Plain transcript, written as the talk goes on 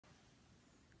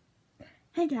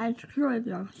Hey guys, Troy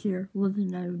Vlogs here with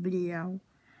another video.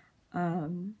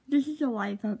 This is a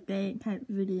life update type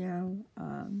video.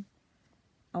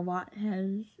 A lot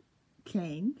has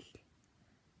changed.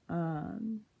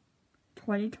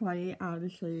 2020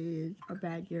 obviously is a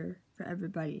bad year for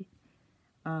everybody.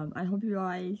 I hope you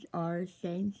guys are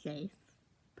staying safe,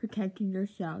 protecting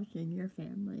yourselves and your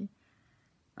family.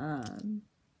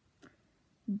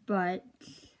 But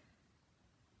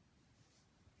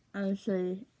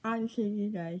honestly,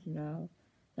 you guys know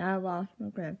that I lost my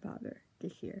grandfather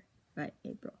this year, right,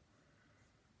 April.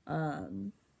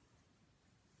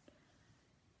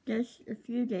 Just a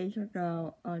few days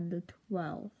ago on the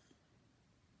 12th,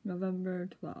 November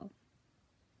 12th,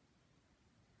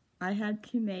 I had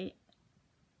to make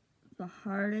the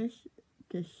hardest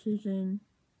decision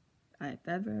I've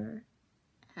ever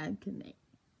had to make.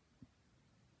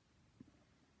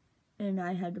 And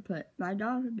I had to put my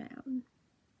dog down.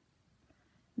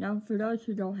 Now, for those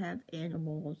who don't have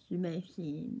animals, you may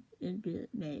seem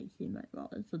like, well,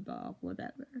 it's a dog,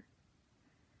 whatever.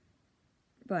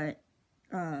 But,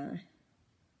 that's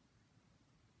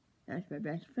my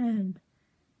best friend.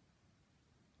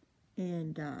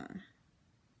 And,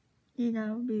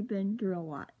 we've been through a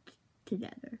lot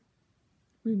together.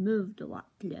 We moved a lot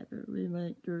together. We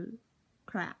went through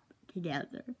crap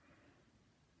together.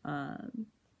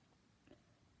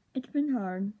 It's been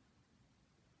hard.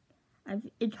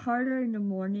 It's harder in the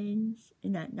mornings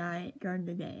and at night. During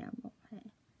the day, I'm okay.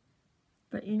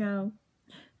 But,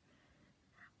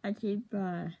 I keep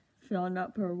filling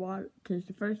up her water, because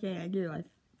the first thing I do, I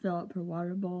fill up her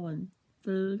water bowl and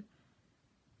food.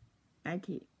 I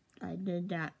did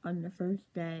that on the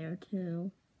first day or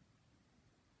two.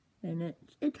 And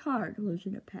it's hard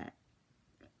losing a pet.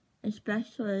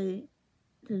 Especially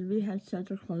because we had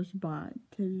such a close bond.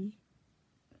 Because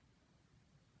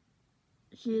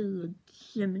she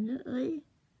legitimately,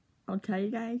 I'll tell you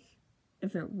guys,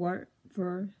 if it weren't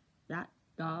for that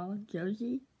dog,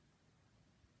 Josie,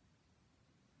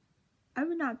 I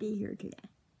would not be here today.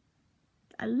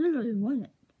 I literally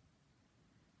wouldn't.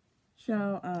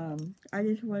 So, I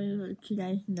just wanted to let you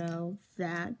guys know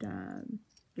that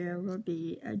there will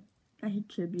be a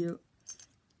tribute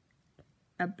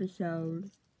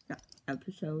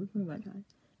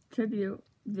tribute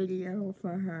video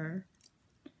for her.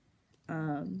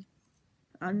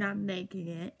 I'm not making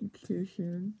it, it's too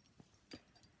soon,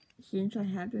 since I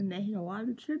have been making a lot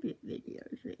of tribute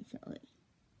videos recently.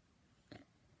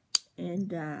 And,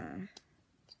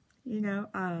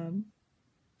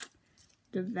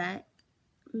 the vet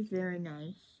was very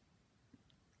nice.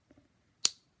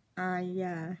 I,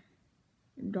 am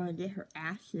going to get her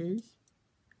ashes.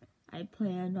 I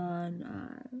plan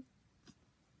on,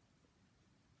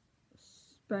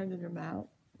 spreading them out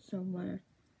somewhere.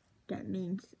 That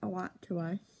means a lot to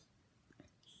us.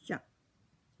 So,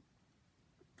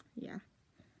 yeah.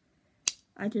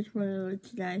 I just want to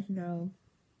let you guys know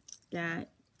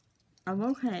that I'm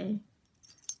okay,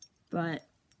 but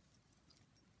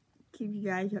keep you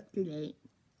guys up to date.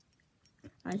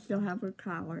 I still have her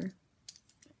collar.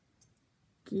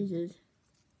 Jesus.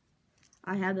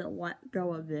 I haven't let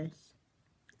go of this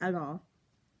at all.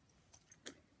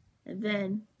 And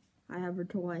then I have her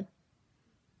toy.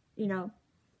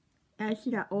 As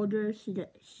she got older, she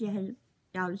had,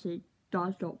 obviously,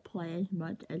 dogs don't play as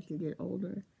much as they get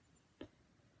older.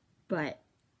 But,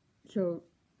 so,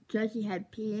 Jessie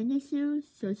had peeing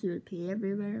issues, so she would pee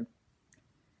everywhere.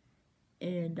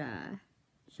 And,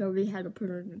 so we had to put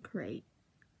her in a crate.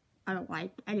 I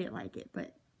didn't like it,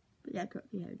 but that's what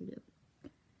we had to do.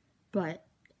 But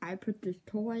I put this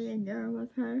toy in there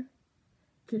with her,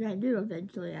 because I knew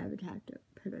eventually I would have to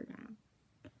put her down.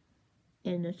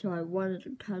 And so I wanted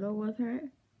to cuddle with her.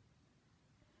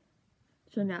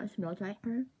 So now it smells like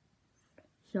her.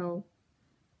 So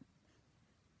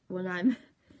when I'm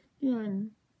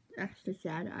feeling extra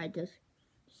sad, I just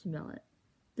smell it.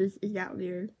 Is that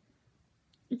weird?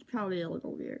 It's probably a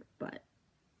little weird, but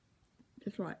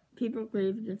guess what? People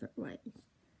grieve different ways.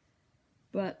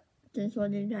 But just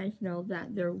letting you guys know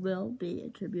that there will be a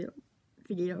tribute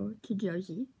video to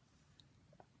Josie.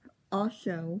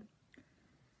 Also,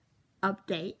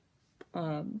 update.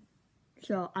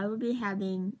 So I will be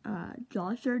having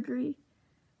jaw surgery,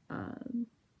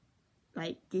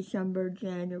 like December,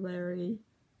 January.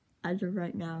 As of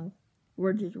right now,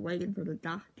 we're just waiting for the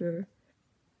doctor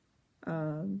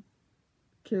to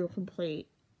complete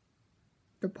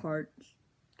the parts.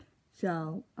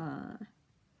 So I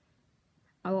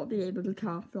won't be able to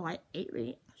talk for like 8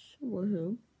 weeks.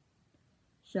 Woohoo!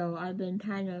 So I've been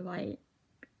kind of like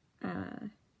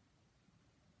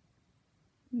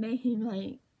making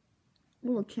like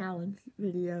little challenge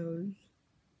videos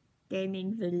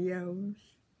gaming videos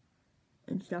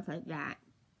and stuff like that.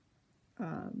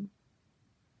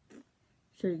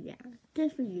 So yeah,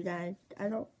 just for you guys.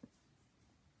 I'm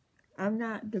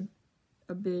not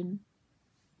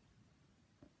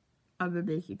I'm a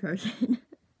busy person.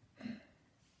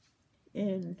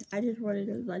 And I just wanted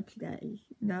to let you guys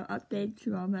know updates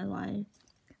to all my life.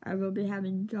 I will be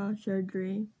having jaw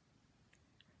surgery.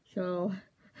 So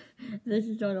this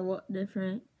is gonna look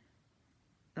different.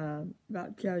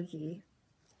 About Josie.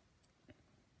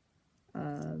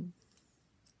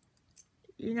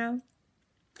 You know,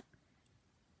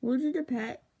 losing a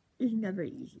pet is never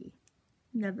easy.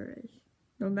 Never is.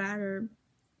 No matter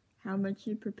how much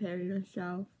you prepare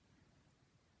yourself.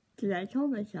 Because I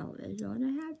told myself, it's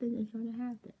gonna happen, it's gonna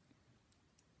happen.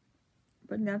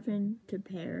 But nothing to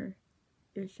prepare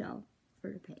yourself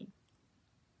for the pain.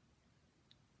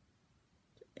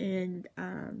 And,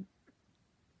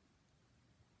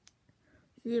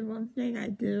 see, one thing I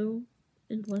do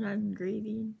is when I'm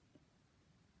grieving,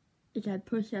 is I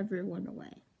push everyone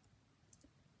away.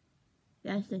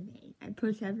 That's the thing. I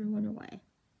push everyone away.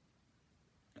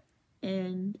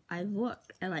 And I look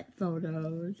at like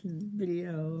photos and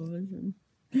videos and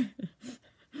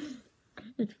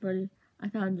it's funny. I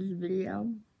found this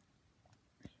video.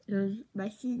 It was my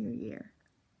senior year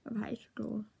of high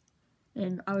school.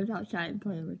 And I was outside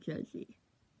playing with Josie.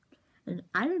 And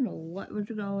I don't know what was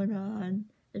going on.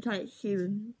 It's like she was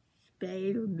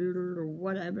spayed or neutered or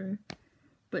whatever.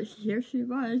 But here she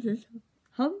was just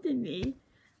humping me.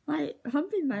 Like,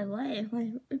 humping my leg.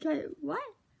 Like, it's like, what?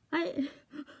 What kind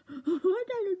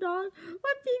of dog?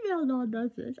 What female dog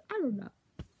does this? I don't know.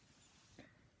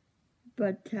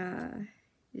 But,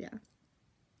 yeah.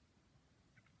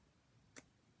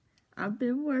 I've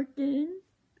been working.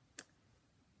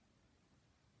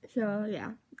 So,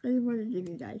 yeah. I just wanted to give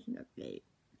you guys an update.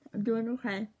 I'm doing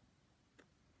okay.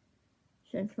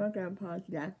 Since my grandpa's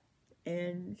death.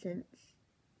 And since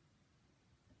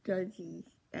Josie's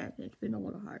death, it's been a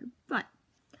little hard. But,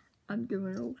 I'm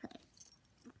doing okay.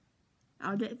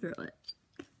 I'll get through it.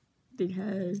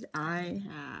 Because I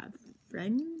have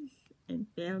friends and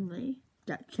family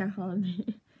that check on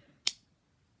me.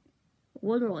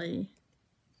 Literally,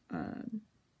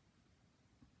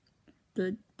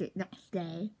 the next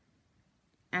day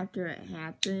after it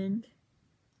happened,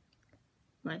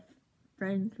 my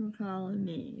friends were calling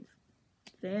me,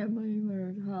 family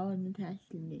were calling and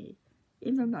texting me,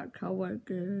 even my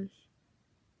coworkers,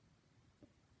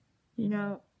 you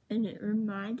know, and it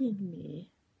reminded me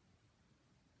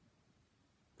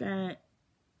that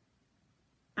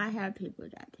I have people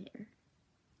that care.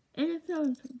 And it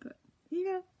feels so good,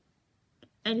 you know?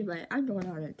 Anyway, I'm going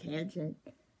on a tangent.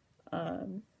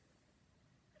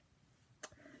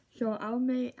 So I'll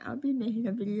be making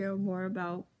a video more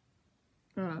about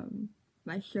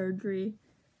my surgery,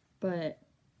 but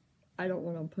I don't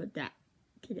want to put that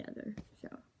together, so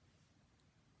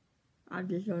I'm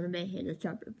just going to make it a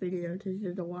separate video because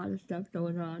there's a lot of stuff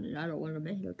going on and I don't want to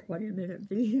make it a 20-minute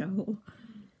video.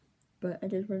 But I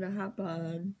just want to hop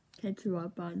on, catch you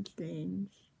up on things.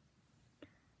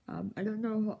 I don't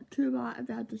know too much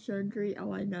about the surgery.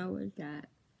 All I know is that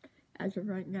as of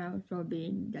right now, it's going to be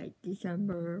in like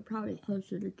December, probably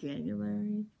closer to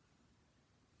January.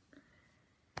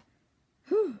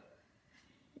 Whew.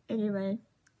 Anyway,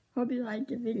 hope you liked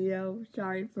the video.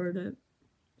 Sorry for the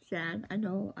sad. I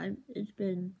know I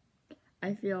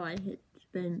feel like it's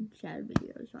been sad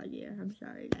videos all year. I'm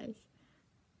sorry, guys.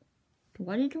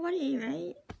 2020,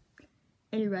 right?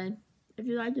 Anyway, if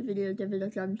you liked the video, give it a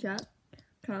thumbs up.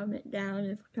 Comment down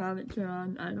if comments are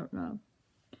on. I don't know.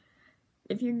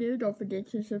 If you're new, don't forget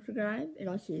to subscribe, and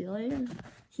I'll see you later.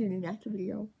 See you in the next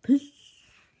video. Peace.